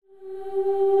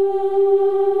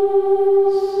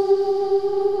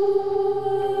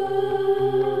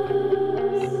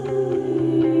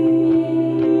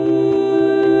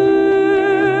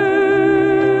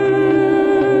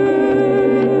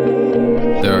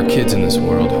kids in this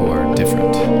world who are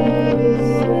different,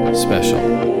 special.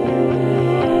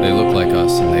 They look like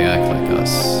us and they act like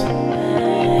us,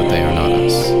 but they are not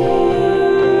us.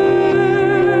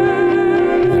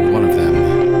 And one of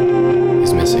them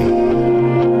is missing.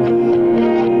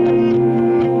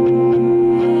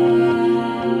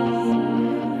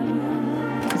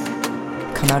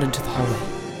 Come out into the hallway.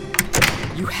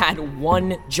 You had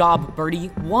one job, Birdie.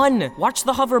 One! Watch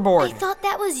the hoverboard. I thought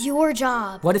that was your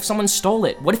job. What if someone stole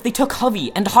it? What if they took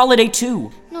Hovey and Holiday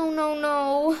too? No.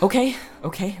 Okay,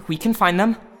 we can find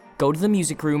them. Go to the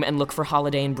music room and look for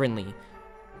Holiday and Brinley.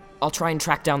 I'll try and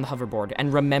track down the hoverboard,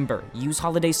 and remember, use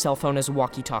Holiday's cell phone as a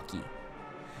walkie-talkie.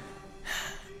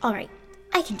 Alright,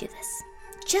 I can do this.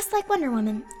 Just like Wonder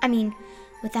Woman. I mean,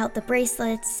 without the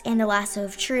bracelets, and the lasso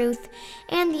of truth,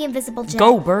 and the invisible jet.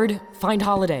 Go, Bird! Find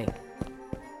Holiday.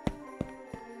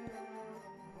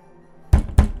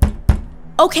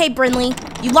 Okay, Brinley,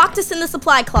 you locked us in the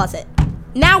supply closet.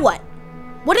 Now what?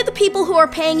 What do the people who are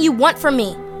paying you want from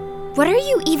me? What are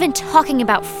you even talking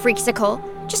about, Freaksicle?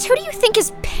 Just who do you think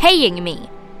is paying me?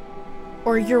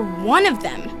 Or you're one of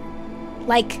them.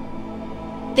 Like,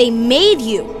 they made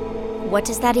you. What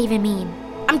does that even mean?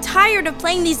 I'm tired of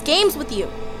playing these games with you.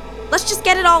 Let's just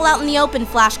get it all out in the open,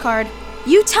 Flashcard.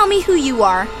 You tell me who you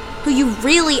are, who you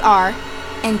really are,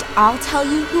 and I'll tell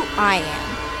you who I am.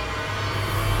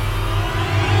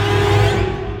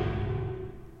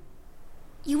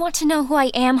 You want to know who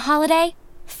I am, Holiday?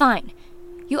 Fine.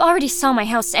 You already saw my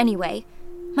house anyway.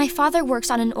 My father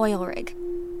works on an oil rig.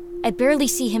 I barely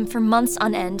see him for months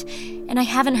on end, and I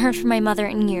haven't heard from my mother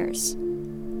in years.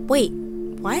 Wait,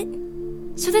 what?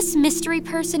 So this mystery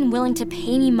person willing to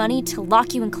pay me money to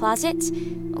lock you in closets?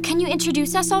 Can you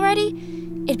introduce us already?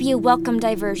 It'd be a welcome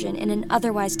diversion in an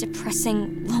otherwise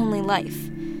depressing, lonely life.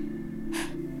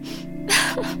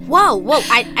 Whoa,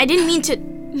 I didn't mean to...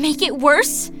 Make it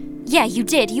worse? Yeah, you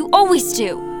did. You always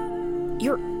do.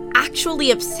 You're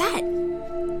actually upset.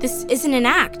 This isn't an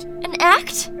act. An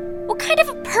act? What kind of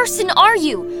a person are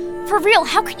you? For real,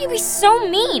 how can you be so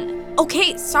mean?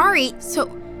 Okay, sorry. So,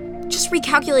 just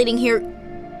recalculating here.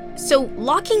 So,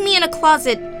 locking me in a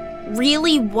closet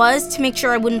really was to make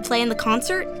sure I wouldn't play in the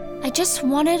concert? I just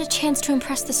wanted a chance to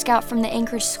impress the scout from the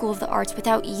Anchorage School of the Arts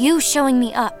without you showing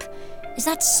me up. Is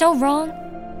that so wrong?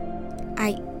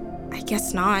 I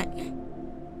guess not.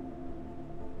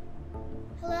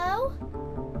 Hello?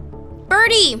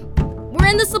 Birdie! We're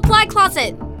in the supply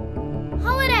closet!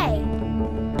 Holiday!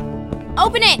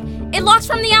 Open it! It locks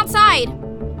from the outside!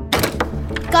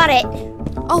 Got it.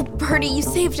 Oh, Birdie, you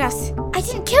saved us. I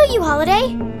didn't kill you,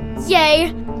 Holiday.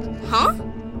 Yay. Huh?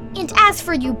 And as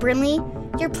for you, Brinley,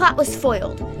 your plot was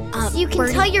foiled. So you can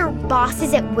Birdie. tell your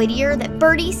bosses at Whittier that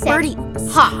Birdie said... Birdie,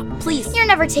 stop, please. You're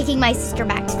never taking my sister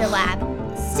back to the lab.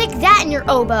 Stick that in your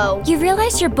oboe. You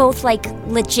realize you're both,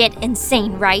 legit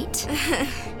insane, right?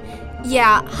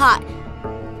 Yeah, hot.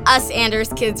 Us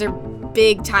Anders kids are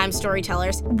big-time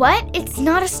storytellers. What? It's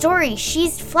not a story.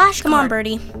 She's Flashcard. Come on,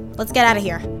 Birdie. Let's get out of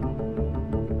here.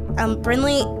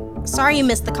 Brinley, sorry you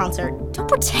missed the concert. Don't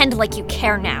pretend like you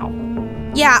care now.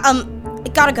 Yeah,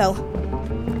 gotta go.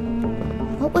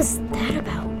 What was that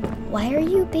about? Why are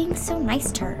you being so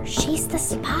nice to her? She's the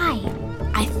spy.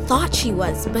 I thought she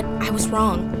was, but I was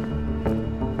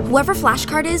wrong. Whoever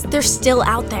Flashcard is, they're still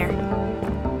out there.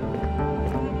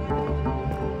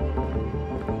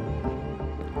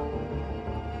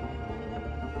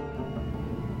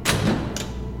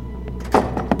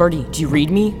 Birdie, do you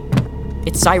read me?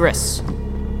 It's Cyrus.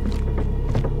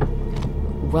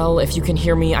 Well, if you can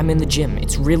hear me, I'm in the gym.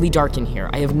 It's really dark in here.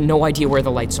 I have no idea where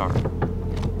the lights are.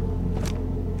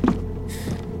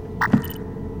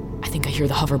 I think I hear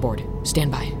the hoverboard.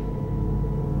 Stand by.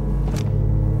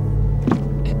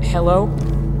 Hello?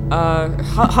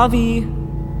 Hovey?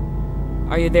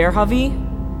 Are you there, Hovey?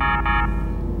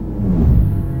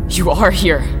 You are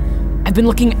here. I've been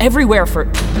looking everywhere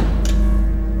for...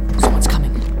 Someone's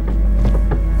coming.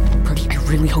 Birdie, I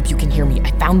really hope you can hear me.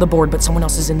 I found the board, but someone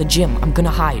else is in the gym. I'm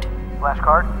gonna hide.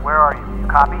 Flashcard, where are you? You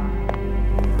copy?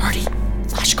 Birdie,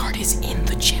 Flashcard is in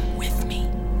the gym with me.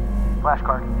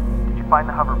 Flashcard, did you find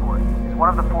the hoverboard? It's one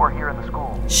of the 4 here in the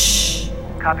school. Shh.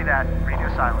 Copy that. Radio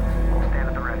silence. We'll stand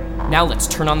at the ready. Now let's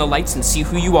turn on the lights and see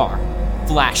who you are.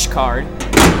 Flashcard.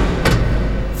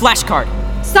 Flashcard.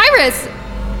 Cyrus!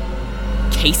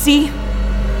 Casey?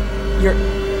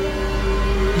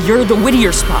 You're the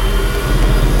Whittier spy.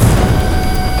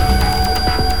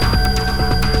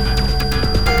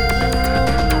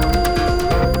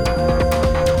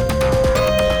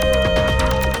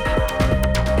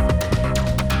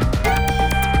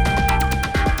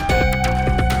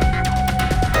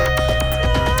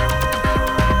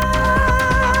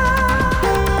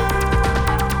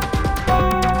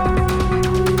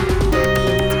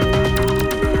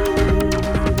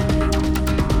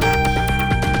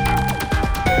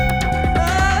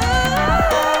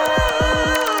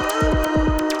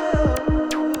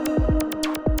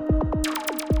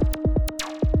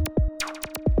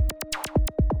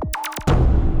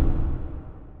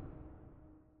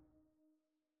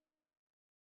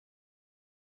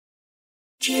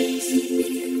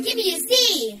 Give me a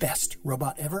Z!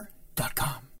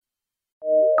 BestRobotEver.com.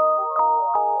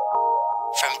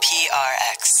 From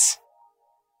PRX.